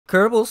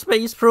Kerbal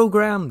Space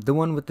Program, the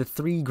one with the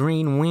 3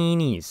 green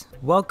weenies.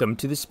 Welcome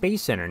to the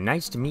Space Center,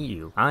 nice to meet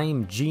you. I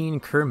am Gene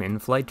Kerman,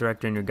 flight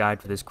director and your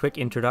guide for this quick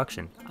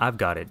introduction. I've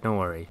got it, don't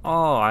worry.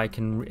 Oh, I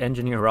can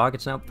engineer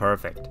rockets now?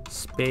 Perfect.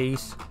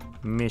 Space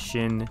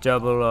Mission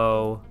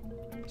 005,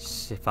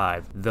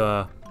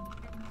 the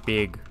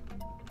big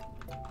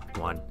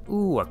one.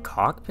 Ooh, a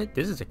cockpit?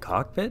 This is a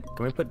cockpit?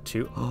 Can we put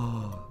 2?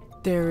 Oh,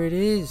 there it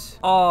is.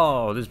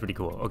 Oh, this is pretty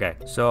cool. Okay,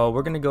 so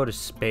we're gonna go to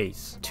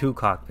space. 2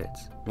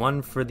 cockpits.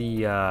 One for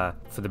the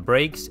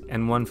brakes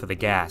and one for the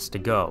gas to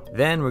go.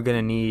 Then we're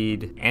gonna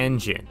need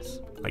engines,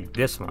 like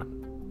this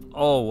one.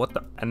 Oh, what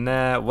the? And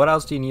what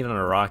else do you need on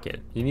a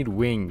rocket? You need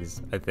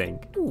wings, I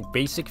think. Ooh,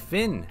 basic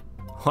fin.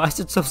 Why is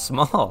it so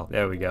small?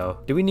 There we go.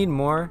 Do we need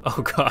more?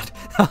 Oh God,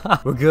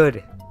 we're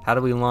good. How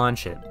do we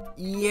launch it?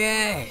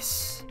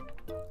 Yes.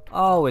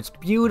 Oh, it's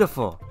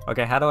beautiful.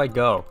 Okay, how do I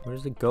go?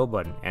 Where's the go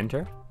button?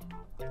 Enter?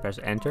 Press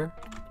enter.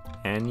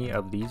 Any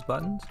of these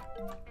buttons?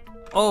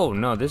 Oh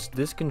no, this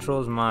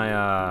controls my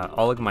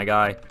oh, look at my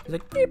guy. He's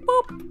like beep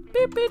boop,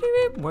 beep beep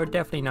beep. We're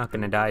definitely not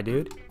gonna die,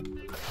 dude.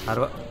 How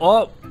do I?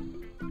 Oh,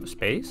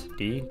 space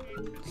D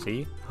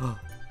C.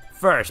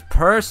 First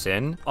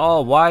person.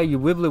 Oh, why are you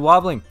wibbly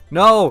wobbling?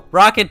 No,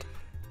 rocket.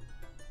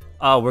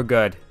 Oh, we're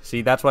good.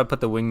 See, that's why I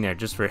put the wing there,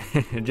 just for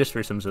just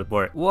for some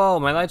support. Whoa,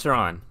 my lights are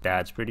on.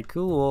 That's pretty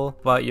cool.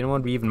 But you know what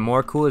would be even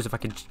more cool is if I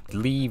could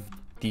leave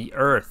the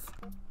Earth.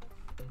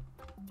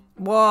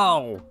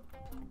 Whoa.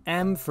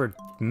 M for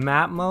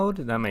map mode?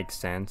 That makes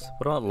sense.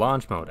 What about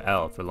launch mode?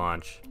 L for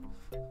launch.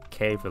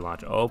 K for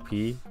launch. O,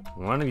 P.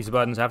 One of these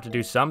buttons have to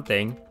do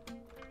something.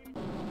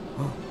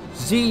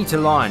 Z to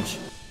launch.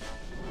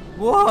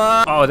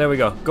 What? Oh, there we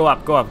go. Go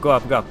up, go up, go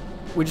up, go up.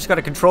 We just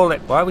gotta control it.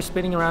 Why are we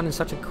spinning around in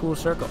such a cool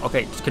circle?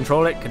 Okay, just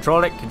control it,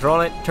 control it,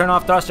 control it. Turn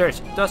off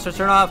thrusters. Thrusters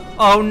turn off.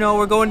 Oh no,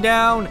 we're going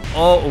down.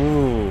 Oh,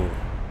 ooh.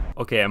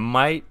 Okay, it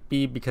might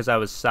be because I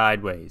was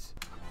sideways.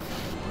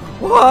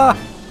 What?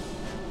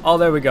 Oh,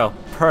 there we go.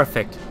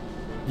 Perfect.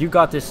 You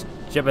got this,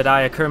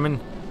 Jebediah Kerman.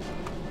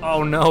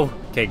 Oh no.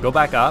 Okay, go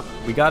back up.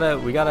 We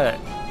gotta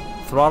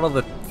throttle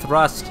the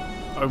thrust.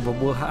 Or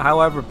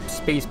however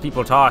space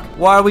people talk.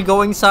 Why are we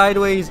going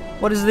sideways?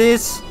 What is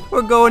this?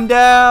 We're going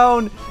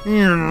down.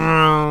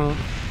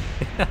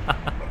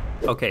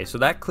 Okay, so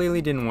that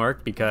clearly didn't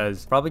work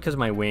probably because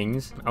my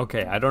wings.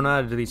 Okay, I don't know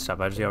how to do these stuff.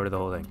 I just got rid of the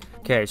whole thing.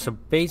 Okay, so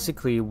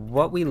basically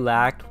what we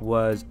lacked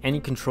was any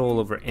control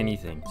over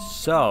anything.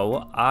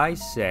 So I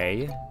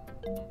say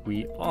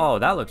oh,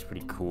 that looks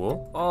pretty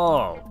cool.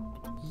 Oh,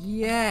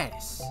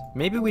 yes.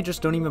 Maybe we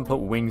just don't even put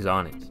wings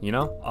on it, you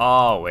know?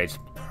 Oh, it's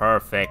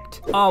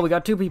perfect. Oh, we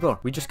got 2 people.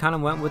 We just kind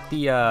of went with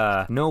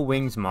the no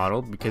wings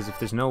model because if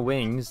there's no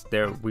wings,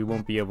 we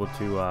won't be able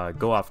to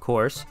go off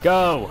course.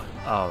 Go.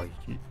 Oh,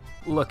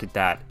 look at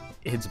that.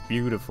 It's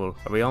beautiful.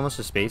 Are we almost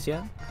to space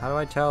yet? How do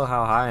I tell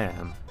how high I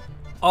am?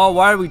 Oh,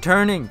 why are we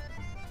turning?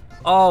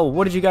 Oh,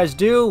 what did you guys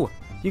do?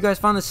 You guys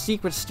found the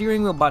secret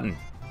steering wheel button.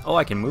 Oh,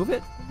 I can move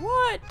it?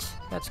 What?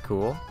 That's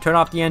cool. Turn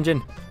off the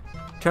engine.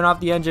 Turn off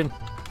the engine.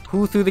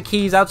 Who threw the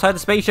keys outside the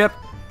spaceship?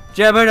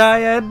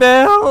 Jebediah and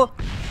Bill.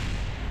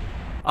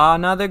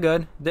 Nah, they're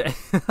good.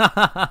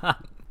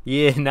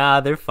 Yeah,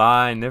 nah, they're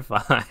fine. They're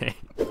fine.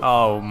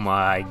 Oh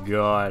my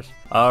gosh.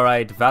 All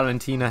right,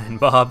 Valentina and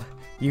Bob,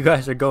 you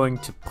guys are going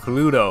to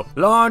Pluto.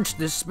 Launch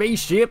the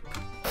spaceship.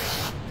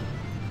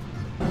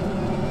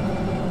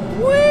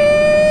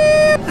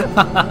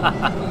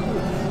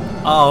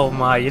 Oh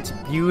my, it's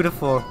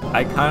beautiful.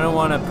 I kind of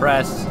want to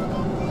press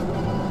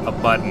a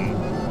button.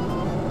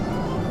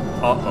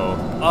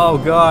 Uh-oh. Oh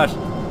gosh.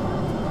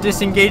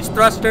 Disengage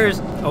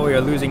thrusters. Oh, we are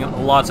losing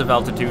lots of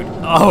altitude.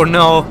 Oh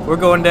no, we're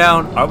going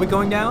down. Are we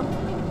going down?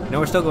 No,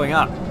 we're still going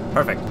up.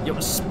 Perfect. Yo,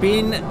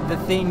 spin the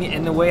thing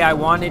in the way I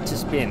want it to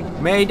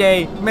spin.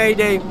 Mayday,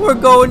 mayday, we're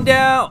going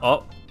down.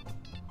 Oh.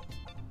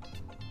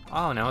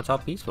 Oh, now it's all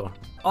peaceful.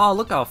 Oh,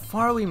 look how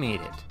far we made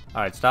it.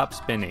 All right, stop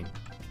spinning.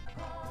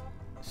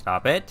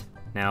 Stop it.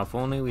 Now, if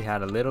only we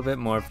had a little bit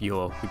more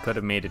fuel, we could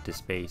have made it to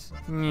space.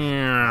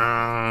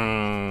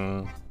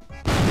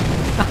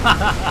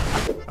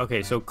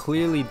 Okay, so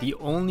clearly the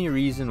only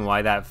reason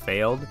why that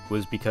failed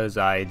was because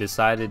I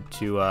decided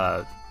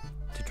to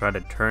try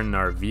to turn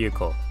our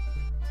vehicle.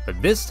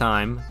 But this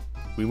time,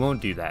 we won't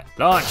do that.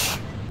 Launch!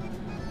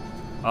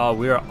 Oh,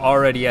 we are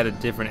already at a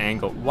different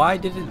angle. Why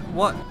did it,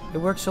 what? It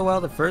worked so well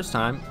the first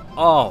time.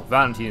 Oh,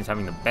 Valentina's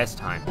having the best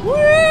time.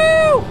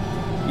 Woo!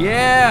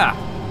 Yeah!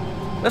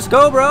 Let's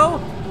go,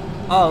 bro!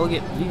 Oh, look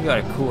at, you got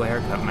a cool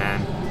haircut,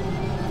 man.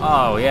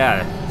 Oh,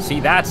 yeah. See,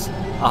 that's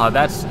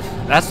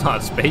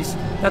not space.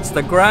 That's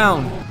the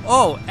ground.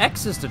 Oh,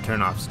 X is to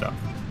turn off stuff.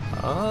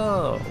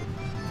 Oh.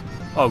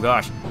 Oh,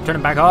 gosh. Turn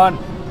it back on.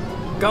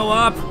 Go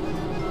up.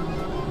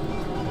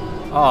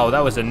 Oh,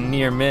 that was a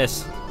near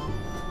miss.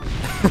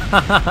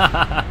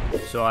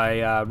 So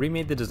I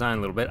remade the design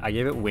a little bit. I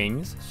gave it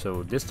wings,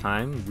 so this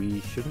time we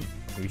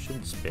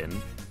shouldn't spin,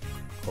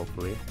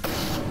 hopefully.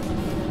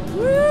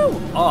 Woo!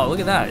 Oh,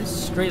 look at that. It's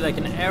straight like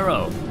an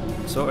arrow.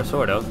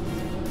 Sort of.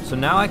 So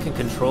now I can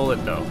control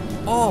it though.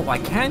 Oh, I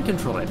can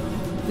control it.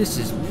 This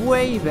is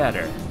way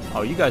better.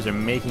 Oh, you guys are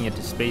making it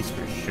to space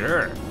for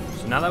sure.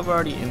 So now that we're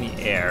already in the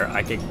air,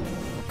 I could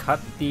cut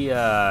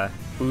the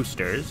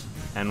boosters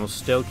and we'll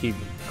still keep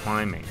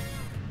climbing.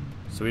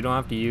 So we don't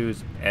have to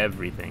use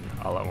everything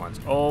all at once.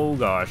 Oh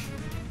gosh.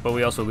 But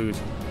we also lose.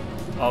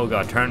 Oh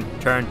god, turn.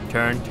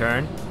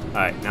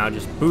 Alright, now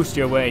just boost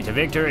your way to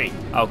victory.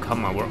 Oh,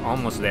 come on, we're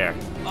almost there.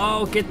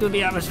 Oh, get through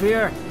the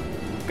atmosphere.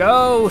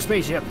 Go,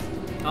 spaceship.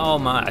 Oh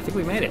my, I think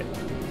we made it.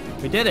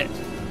 We did it.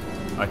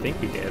 I think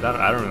we did.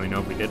 I don't really know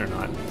if we did or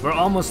not. We're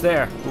almost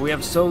there, but we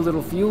have so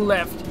little fuel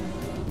left.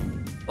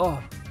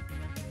 Oh.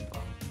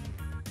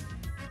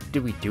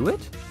 Did we do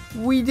it?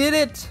 We did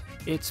it.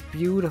 It's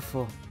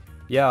beautiful.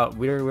 Yeah,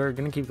 we're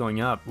gonna keep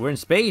going up. We're in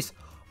space.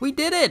 We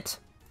did it.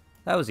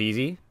 That was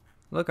easy.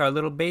 Look, our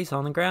little base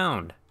on the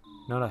ground.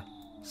 Not a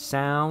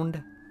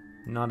sound.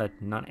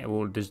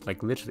 Well, there's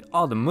like literally,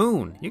 oh, the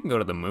moon. You can go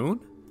to the moon.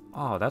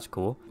 Oh, that's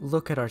cool.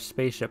 Look at our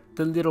spaceship.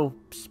 The little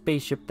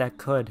spaceship that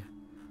could.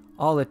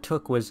 All it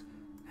took was,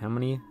 how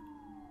many?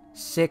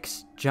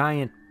 6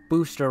 giant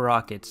booster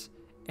rockets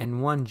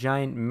and 1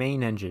 giant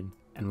main engine.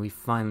 And we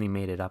finally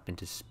made it up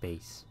into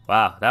space.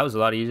 Wow, that was a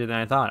lot easier than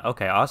I thought.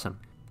 Okay, awesome.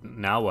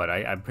 Now what?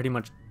 I pretty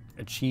much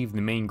achieved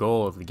the main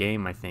goal of the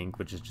game, I think,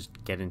 which is just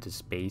get into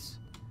space.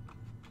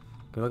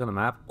 Can we look on the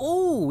map?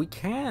 Oh, we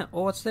can't.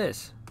 Oh, what's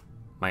this?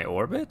 My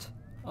orbit?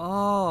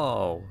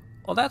 Oh.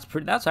 Oh,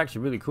 that's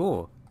actually really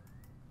cool.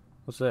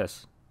 What's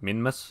this?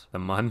 Minmus? The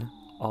Mun?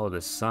 Oh,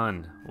 the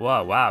sun.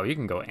 Wow, wow, you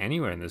can go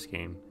anywhere in this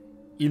game.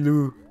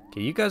 Ilu.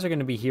 Okay, you guys are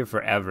gonna be here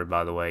forever,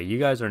 by the way. You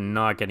guys are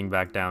not getting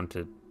back down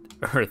to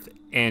Earth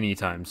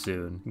anytime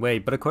soon.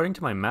 Wait, but according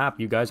to my map,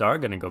 you guys are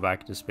gonna go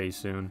back to space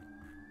soon.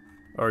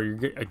 Or you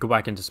go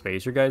back into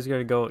space. You guys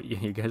are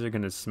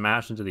gonna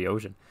smash into the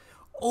ocean.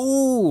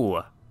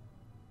 Oh!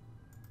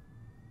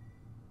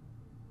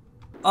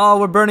 Oh,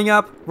 we're burning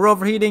up. We're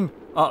overheating.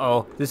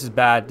 Uh-oh, this is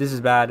bad. This is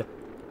bad.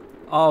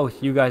 Oh,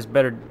 you guys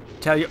better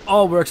tell you.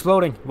 Oh, we're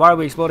exploding. Why are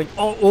we exploding?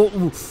 Oh,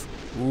 oof.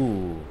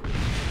 Ooh.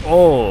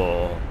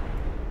 Oh.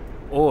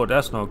 Oh,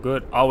 that's no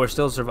good. Oh, we're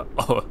still surviving.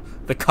 Oh,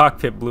 the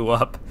cockpit blew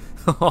up.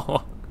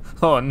 Oh,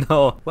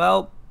 no.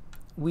 Well,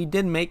 we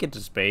did make it to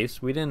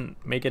space. We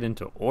didn't make it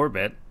into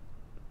orbit.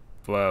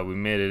 Well, we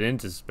made it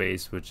into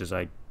space, which is,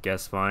 I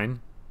guess, fine.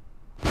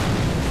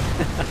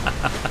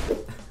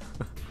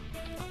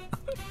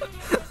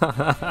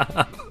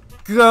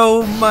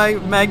 Go, my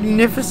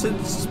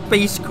magnificent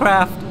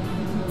spacecraft.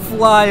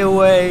 Fly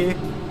away.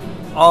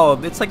 Oh,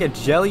 it's like a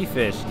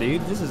jellyfish,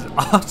 dude. This is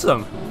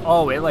awesome.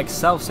 Oh, it like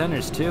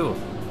self-centers too.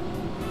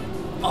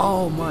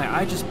 Oh my,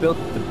 I just built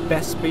the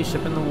best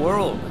spaceship in the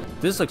world.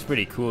 This looks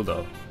pretty cool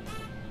though.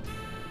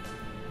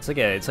 It's like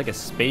a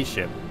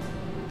spaceship.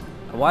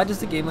 Why does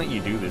the game let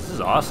you do this? This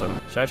is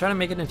awesome. Should I try to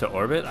make it into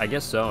orbit? I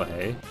guess so,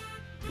 hey.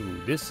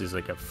 Ooh, this is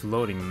like a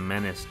floating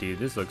menace, dude.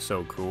 This looks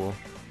so cool.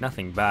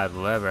 Nothing bad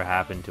will ever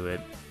happen to it.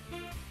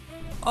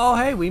 Oh,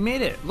 hey, we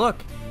made it. Look,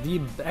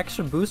 the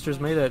extra boosters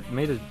made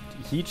a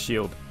heat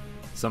shield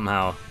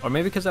somehow. Or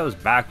maybe because I was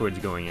backwards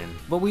going in.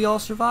 But we all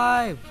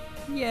survived.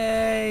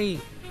 Yay!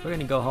 We're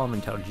gonna go home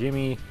and tell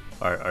Jimmy,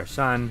 our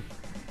son,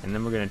 and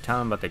then we're gonna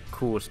tell him about the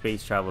cool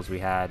space travels we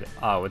had.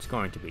 Oh, it's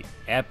going to be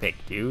epic,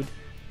 dude.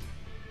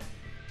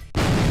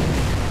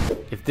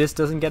 If this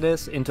doesn't get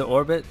us into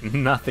orbit,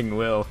 nothing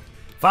will.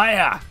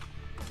 Fire!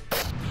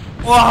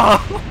 Whoa!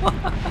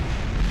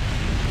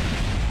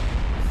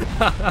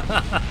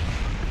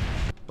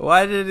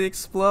 Why did it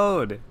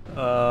explode?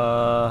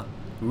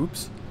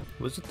 Oops.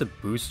 Was it the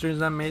boosters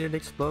that made it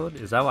explode?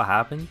 Is that what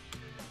happened?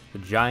 The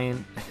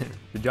giant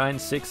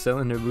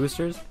 6-cylinder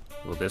boosters?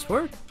 Will this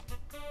work?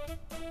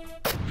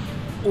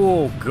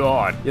 Oh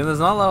god. Yeah, there's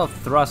not a lot of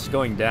thrust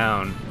going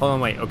down. Hold on,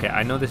 wait. Okay,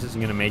 I know this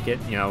isn't gonna make it.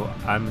 You know,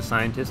 I'm a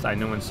scientist. I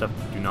know when stuff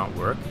do not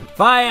work.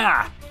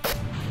 Fire!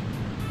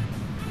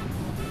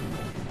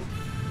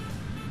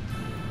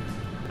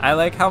 I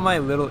like how my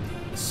little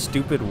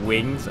stupid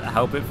wings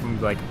help it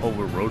from like, oh,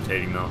 we're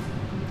rotating though.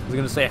 I was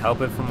gonna say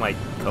help it from like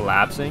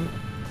collapsing.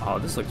 Oh,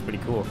 this looks pretty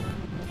cool.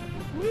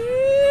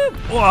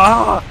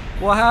 Whoa!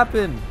 What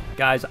happened?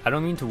 Guys, I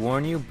don't mean to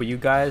warn you, but you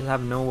guys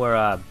have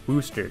no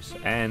boosters,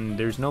 and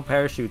there's no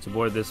parachutes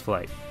aboard this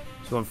flight.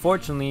 So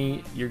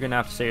unfortunately, you're gonna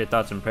have to say your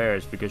thoughts and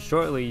prayers, because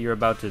shortly you're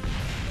about to,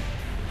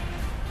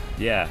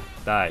 yeah,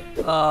 die.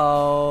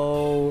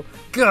 Oh,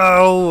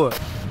 go!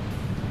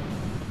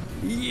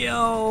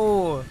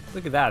 Yo!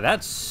 Look at that,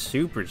 that's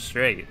super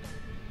straight.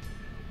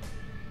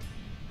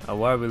 Oh,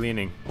 why are we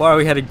leaning? Why are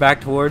we heading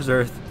back towards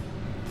Earth?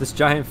 This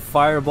giant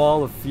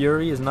fireball of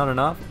fury is not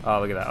enough?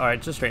 Oh, look at that.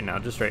 Alright, just straighten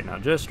out, just straighten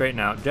out, just straighten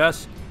out,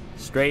 just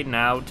straighten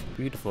out.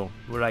 Beautiful.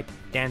 We're like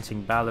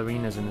dancing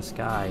ballerinas in the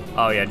sky.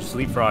 Oh yeah, just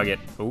leapfrog it.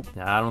 Oh,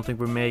 I don't think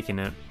we're making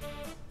it.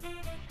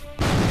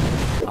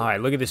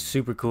 Alright, look at this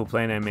super cool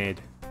plane I made.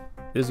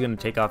 This is gonna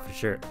take off for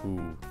sure.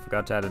 Ooh,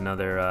 forgot to add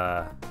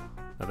another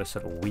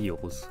set of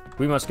wheels.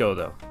 We must go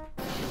though.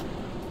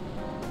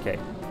 Okay.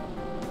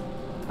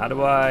 How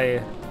do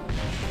I...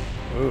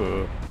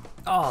 Ooh.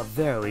 Oh,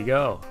 there we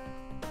go.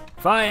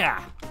 Fire!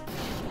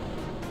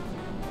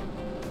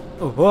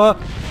 Oh, what?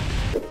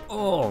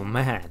 Oh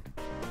man.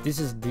 This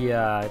is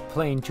the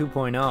plane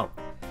 2.0.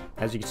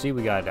 As you can see,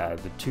 we got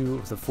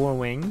the 4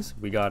 wings.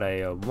 We got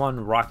a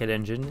 1 rocket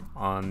engine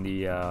on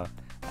the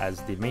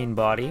as the main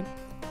body,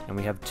 and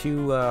we have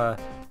 2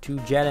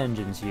 jet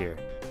engines here.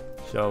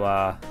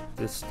 So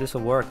this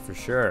will work for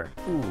sure.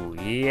 Ooh,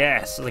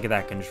 yes! Look at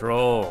that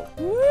control.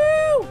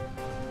 Woo!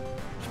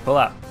 Just pull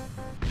up.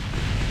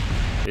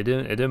 It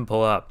didn't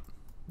pull up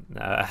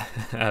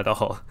at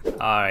all. All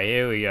right,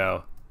 here we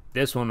go.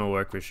 This one will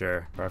work for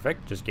sure.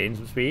 Perfect. Just gain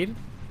some speed,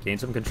 gain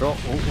some control.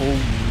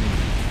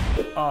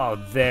 Oh,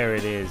 there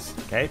it is.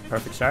 Okay,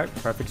 perfect start.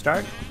 Perfect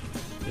start.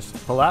 Just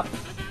pull up,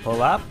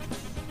 pull up,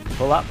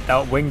 pull up.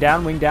 Oh, wing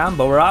down,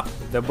 but we're up.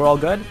 Then we're all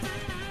good.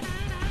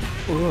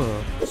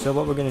 Ooh. So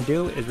what we're gonna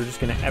do is we're just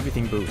gonna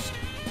everything boost.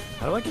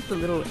 How do I get the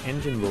little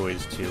engine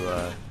boys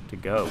to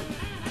go?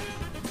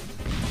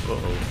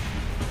 Uh-oh.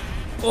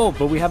 Oh,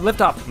 but we have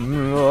liftoff.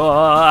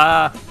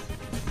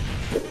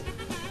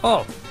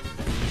 Oh.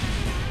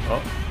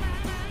 Oh.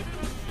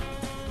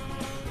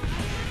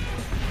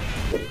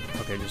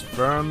 Okay, just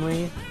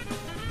firmly,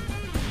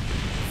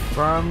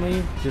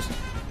 just.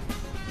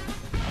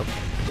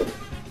 Okay.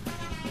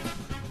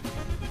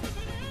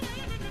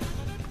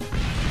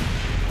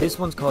 This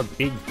one's called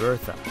Big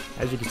Bertha.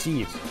 As you can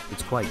see,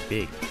 it's quite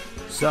big.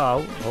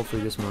 So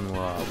hopefully this one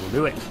will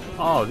do it.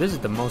 Oh, this is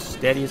the most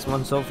steadiest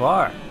one so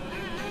far.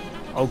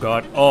 Oh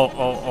god.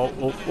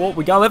 Oh,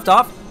 we got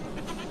liftoff.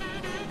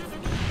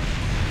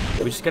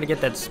 We just gotta get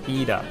that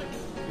speed up.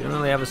 We don't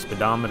really have a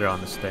speedometer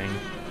on this thing.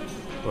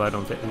 Well, I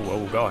don't think.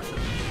 Oh gosh.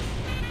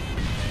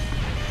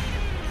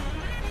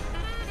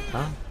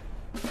 Huh?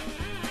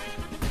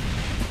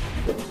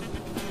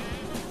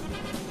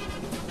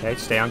 Okay,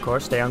 stay on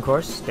course, stay on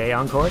course, stay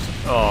on course.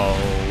 Oh.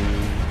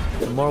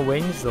 The more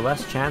wings, the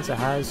less chance it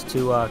has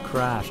to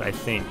crash, I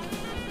think.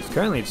 Because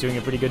currently it's doing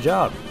a pretty good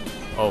job.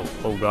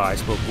 Oh god, I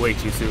spoke way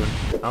too soon.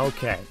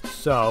 Okay,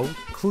 so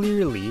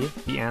clearly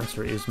the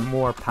answer is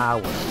more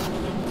power.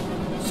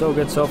 So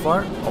good so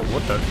far. Oh,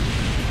 what the?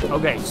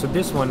 Okay, so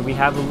this one we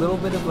have a little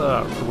bit of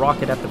a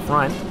rocket at the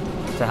front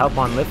to help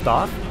on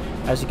liftoff.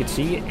 As you can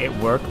see, it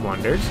worked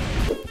wonders.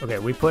 Okay,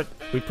 we put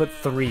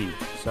 3.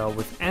 So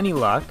with any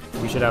luck,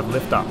 we should have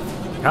liftoff.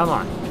 Come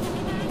on.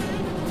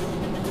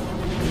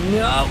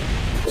 No.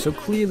 So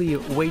clearly,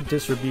 weight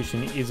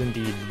distribution is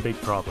indeed a big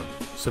problem.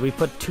 So we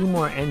put 2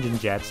 more engine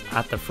jets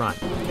at the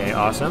front. Okay,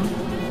 awesome.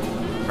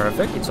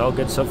 Perfect. It's all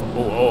good so far.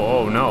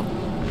 Oh no.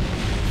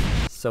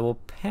 So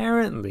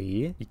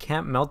apparently, you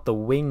can't melt the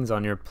wings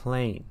on your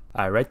plane.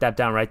 All right, write that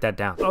down, write that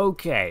down.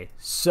 Okay,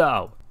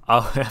 so,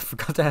 oh, I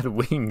forgot to add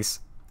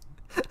wings.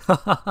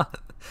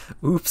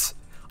 Oops.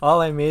 All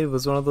I made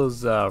was one of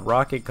those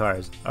rocket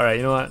cars. All right,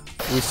 you know what?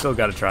 We still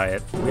gotta try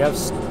it. We have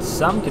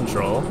some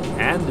control,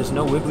 and there's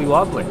no wibbly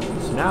wobbly.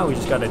 So now we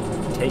just gotta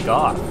take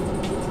off.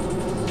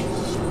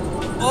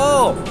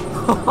 Oh!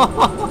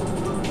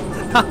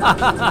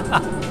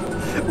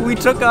 We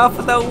took off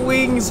without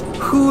wings.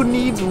 Who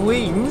needs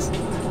wings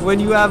when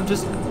you have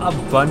just a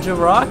bunch of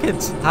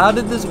rockets? How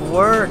did this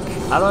work?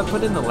 How do I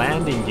put in the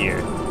landing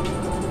gear?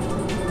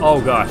 Oh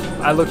gosh,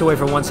 I looked away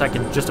for 1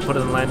 second just to put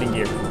in the landing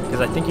gear.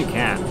 Because I think you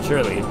can,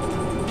 surely.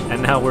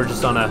 And now we're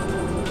just on a...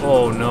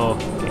 Oh no.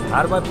 Okay,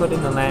 how do I put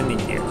in the landing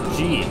gear?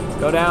 G,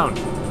 go down.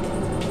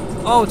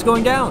 Oh, it's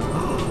going down.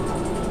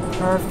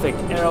 Perfect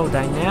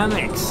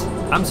aerodynamics.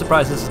 I'm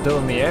surprised this is still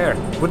in the air.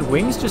 Would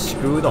wings just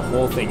screw the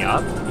whole thing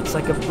up? It's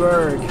like a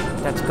bird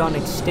that's gone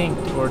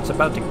extinct, or it's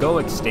about to go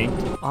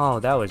extinct. Oh,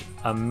 that was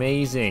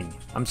amazing.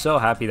 I'm so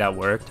happy that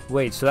worked.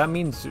 Wait, so that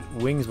means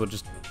wings will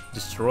just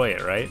destroy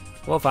it, right?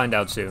 We'll find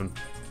out soon.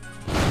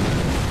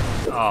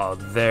 Oh,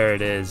 there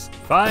it is.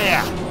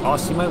 Fire! Oh,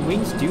 see, my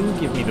wings do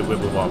give me the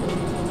wibble wobble.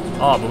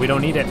 Oh, but we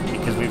don't need it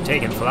because we've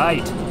taken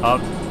flight. Oh,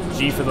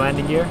 G for the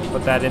landing gear.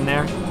 Put that in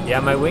there. Yeah,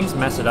 my wings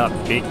mess it up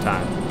big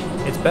time.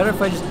 It's better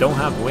if I just don't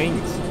have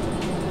wings.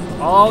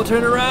 Oh,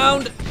 turn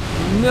around!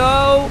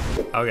 No!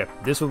 Okay,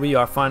 this will be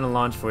our final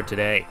launch for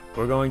today.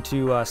 We're going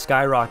to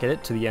skyrocket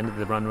it to the end of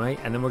the runway,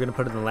 and then we're going to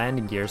put it in the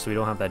landing gear so we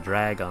don't have that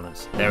drag on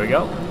us. There we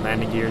go.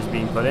 Landing gear is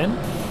being put in.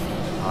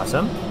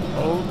 Awesome.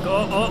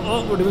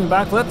 Oh, we're doing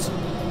backflips.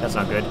 That's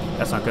not good.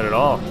 That's not good at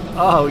all.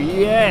 Oh,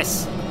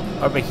 yes!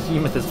 Our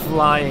behemoth is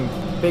flying.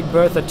 Big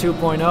Bertha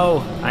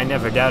 2.0. I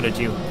never doubted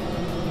you.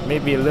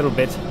 Maybe a little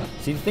bit.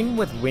 See, the thing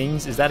with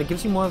wings is that it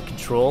gives you more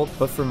control,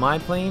 but for my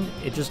plane,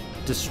 it just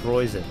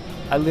destroys it.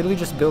 I literally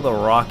just build a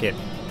rocket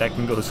that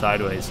can go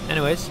sideways.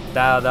 Anyways,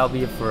 that'll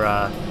be it for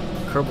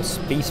Kerbal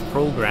Space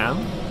Program.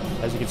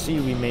 As you can see,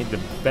 we made the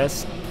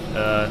best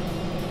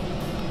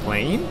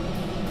plane?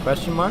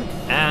 Question mark?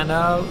 And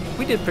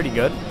we did pretty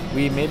good.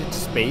 We made it to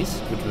space,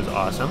 which was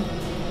awesome.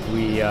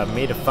 We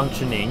made a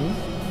functioning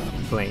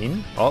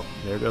plane. Oh,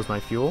 there goes my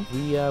fuel.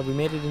 We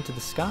made it into the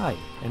sky,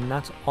 and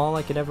that's all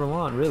I could ever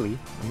want, really.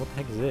 And what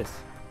the heck is this?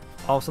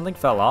 Oh, something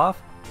fell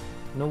off?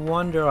 No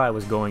wonder I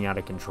was going out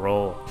of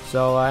control.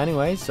 So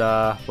anyways,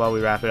 while we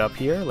wrap it up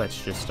here,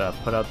 let's just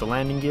put out the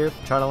landing gear,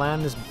 try to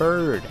land this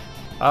bird.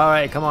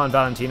 Alright, come on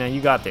Valentina,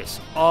 you got this.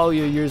 All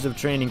your years of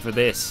training for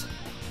this.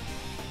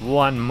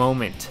 One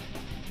moment.